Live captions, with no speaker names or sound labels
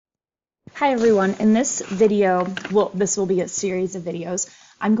Hi everyone, in this video, this will be a series of videos,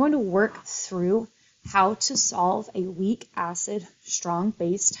 I'm going to work through how to solve a weak acid, strong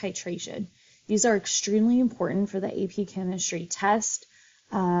base titration. These are extremely important for the AP chemistry test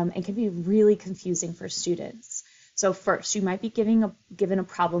and can be really confusing for students. So first, you might be given a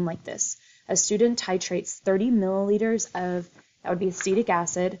problem like this. A student titrates 30 milliliters of, that would be acetic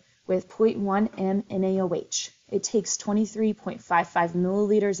acid, with 0.1 m NaOH. It takes 23.55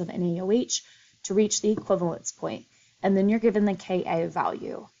 milliliters of NaOH to reach the equivalence point, and then you're given the Ka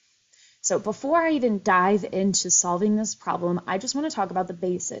value. So before I even dive into solving this problem, I just want to talk about the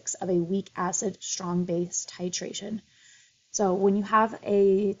basics of a weak acid, strong base titration. So when you have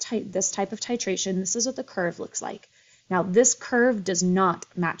this type of titration, this is what the curve looks like. Now this curve does not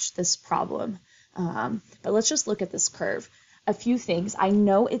match this problem, but let's just look at this curve. A few things. I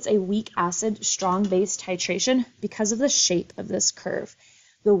know it's a weak acid, strong base titration because of the shape of this curve.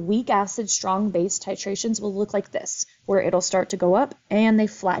 The weak acid, strong base titrations will look like this, where it'll start to go up and they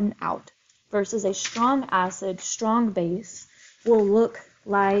flatten out, versus a strong acid, strong base will look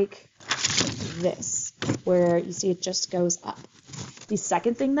like this, where you see it just goes up. The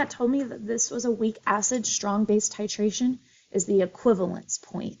second thing that told me that this was a weak acid, strong base titration is the equivalence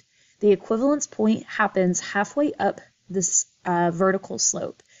point. The equivalence point happens halfway up this vertical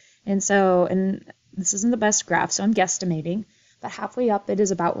slope. And this isn't the best graph, so I'm guesstimating, but halfway up it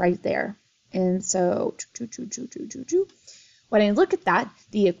is about right there. And so when I look at that,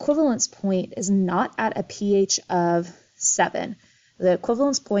 the equivalence point is not at a pH of 7. The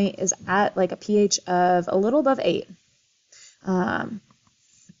equivalence point is at like a pH of a little above 8,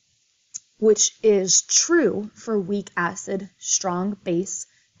 which is true for weak acid, strong base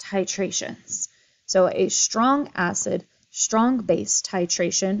titrations. So a strong acid, strong base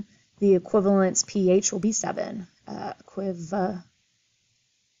titration, the equivalence pH will be 7. Hold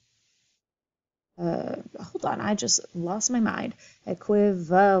on, I just lost my mind.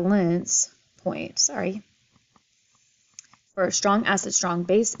 Equivalence point, sorry. For a strong acid, strong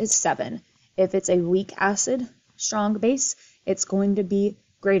base is 7. If it's a weak acid, strong base, it's going to be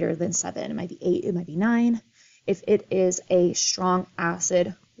greater than 7. It might be 8, it might be 9. If it is a strong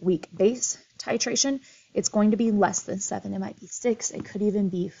acid, weak base titration, it's going to be less than 7. It might be 6. It could even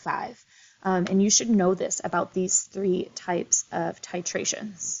be 5. And you should know this about these three types of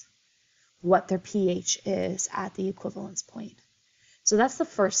titrations, what their pH is at the equivalence point. So that's the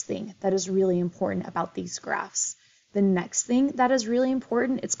first thing that is really important about these graphs. The next thing that is really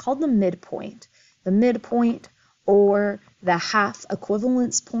important, it's called the midpoint. The midpoint, or the half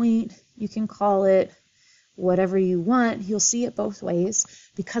equivalence point, you can call it whatever you want. You'll see it both ways,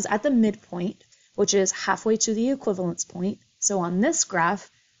 because at the midpoint, which is halfway to the equivalence point, so on this graph,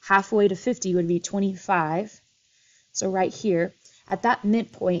 halfway to 50 would be 25. So right here, at that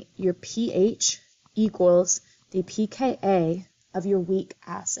midpoint, your pH equals the pKa of your weak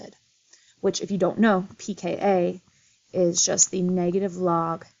acid, which, if you don't know, pKa is just the negative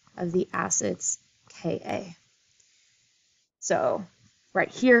log of the acid's Ka. So right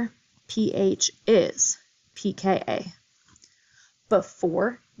here, pH is pKa.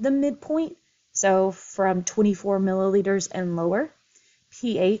 Before the midpoint, so from 24 milliliters and lower,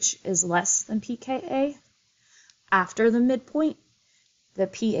 pH is less than pKa. After the midpoint, the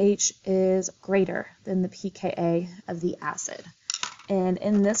pH is greater than the pKa of the acid. And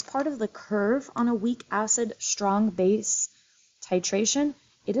in this part of the curve on a weak acid, strong base titration,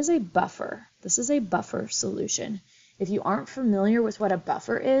 it is a buffer. This is a buffer solution. If you aren't familiar with what a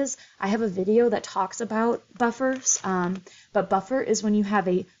buffer is, I have a video that talks about buffers, but buffer is when you have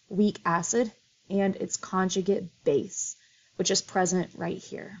a weak acid and its conjugate base, which is present right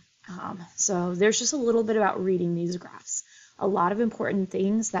here. So there's just a little bit about reading these graphs. A lot of important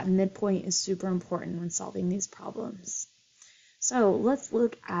things. That midpoint is super important when solving these problems. So let's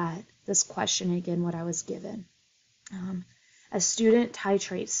look at this question again, what I was given. A student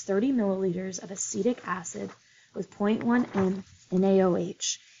titrates 30 milliliters of acetic acid with 0.1 m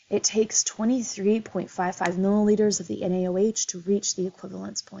NaOH. It takes 23.55 milliliters of the NaOH to reach the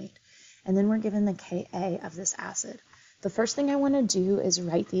equivalence point. And then we're given the Ka of this acid. The first thing I want to do is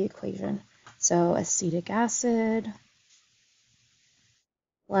write the equation. So acetic acid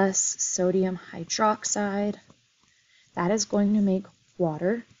plus sodium hydroxide, that is going to make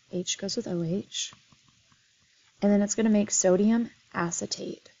water. H goes with OH. And then it's going to make sodium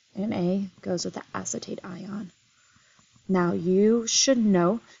acetate. And A goes with the acetate ion. Now you should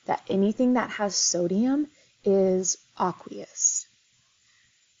know that anything that has sodium is aqueous.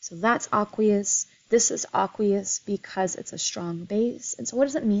 So that's aqueous. This is aqueous because it's a strong base. And so what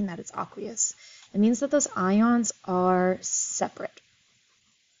does it mean that it's aqueous? It means that those ions are separate.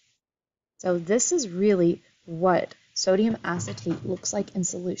 So this is really what sodium acetate looks like in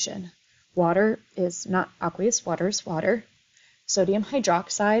solution. Water is not aqueous, water is water. Sodium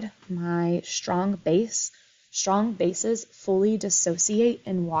hydroxide, my strong base. Strong bases fully dissociate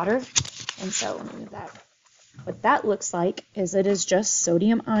in water. And so let me move that. What that looks like is it is just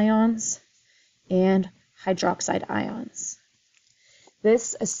sodium ions and hydroxide ions.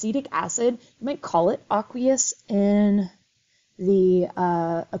 This acetic acid, you might call it aqueous in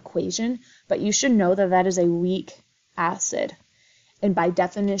the equation, but you should know that that is a weak acid. And by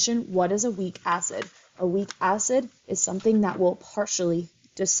definition, what is a weak acid? A weak acid is something that will partially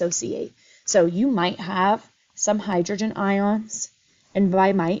dissociate. So you might have some hydrogen ions, and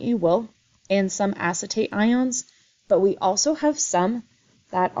by might you will, and some acetate ions, but we also have some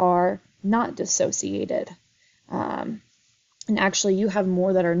that are not dissociated. And actually you have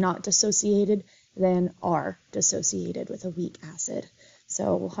more that are not dissociated than are dissociated with a weak acid.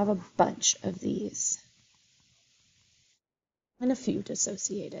 So we'll have a bunch of these and a few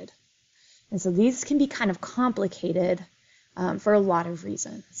dissociated. And so these can be kind of complicated for a lot of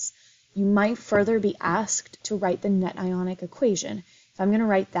reasons. You might further be asked to write the net ionic equation. If I'm going to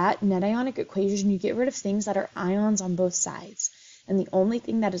write that net ionic equation, you get rid of things that are ions on both sides. And the only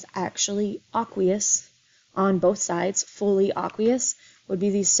thing that is actually aqueous on both sides, fully aqueous, would be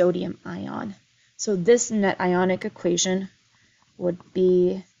the sodium ion. So this net ionic equation would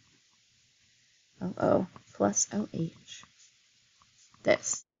be OO plus OH.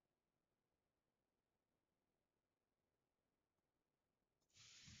 This.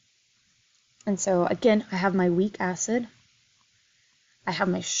 And so again, I have my weak acid, I have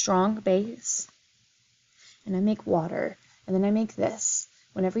my strong base, and I make water, and then I make this.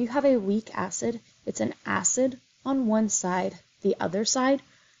 Whenever you have a weak acid, it's an acid on one side. The other side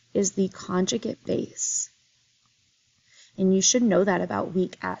is the conjugate base. And you should know that about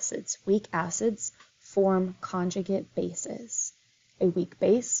weak acids. Weak acids form conjugate bases. A weak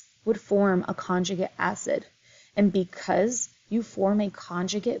base would form a conjugate acid. And because you form a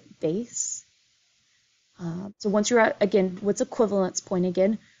conjugate base, so once you're at, again, what's equivalence point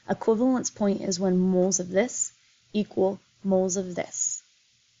again? Equivalence point is when moles of this equal moles of this.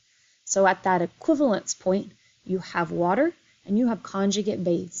 So at that equivalence point, you have water and you have conjugate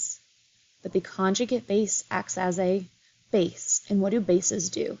base. But the conjugate base acts as a base. And what do bases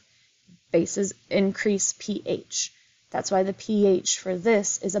do? Bases increase pH. That's why the pH for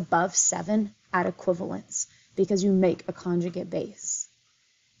this is above 7 at equivalence, because you make a conjugate base.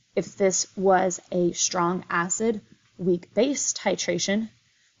 If this was a strong acid, weak base titration,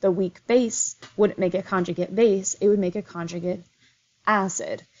 the weak base wouldn't make a conjugate base, it would make a conjugate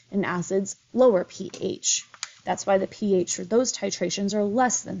acid. And acids lower pH. That's why the pH for those titrations are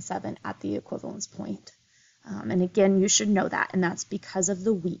less than 7 at the equivalence point. And again, you should know that, and that's because of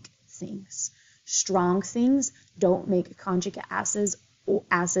the weak things. Strong things don't make conjugate acids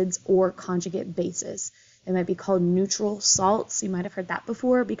or conjugate bases. They might be called neutral salts. You might have heard that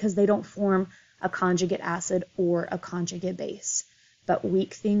before, because they don't form a conjugate acid or a conjugate base. But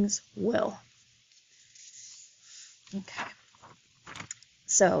weak things will. Okay.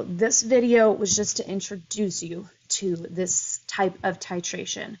 So this video was just to introduce you to this type of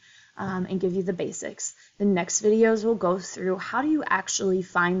titration and give you the basics. The next videos will go through how do you actually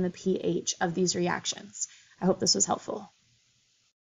find the pH of these reactions. I hope this was helpful.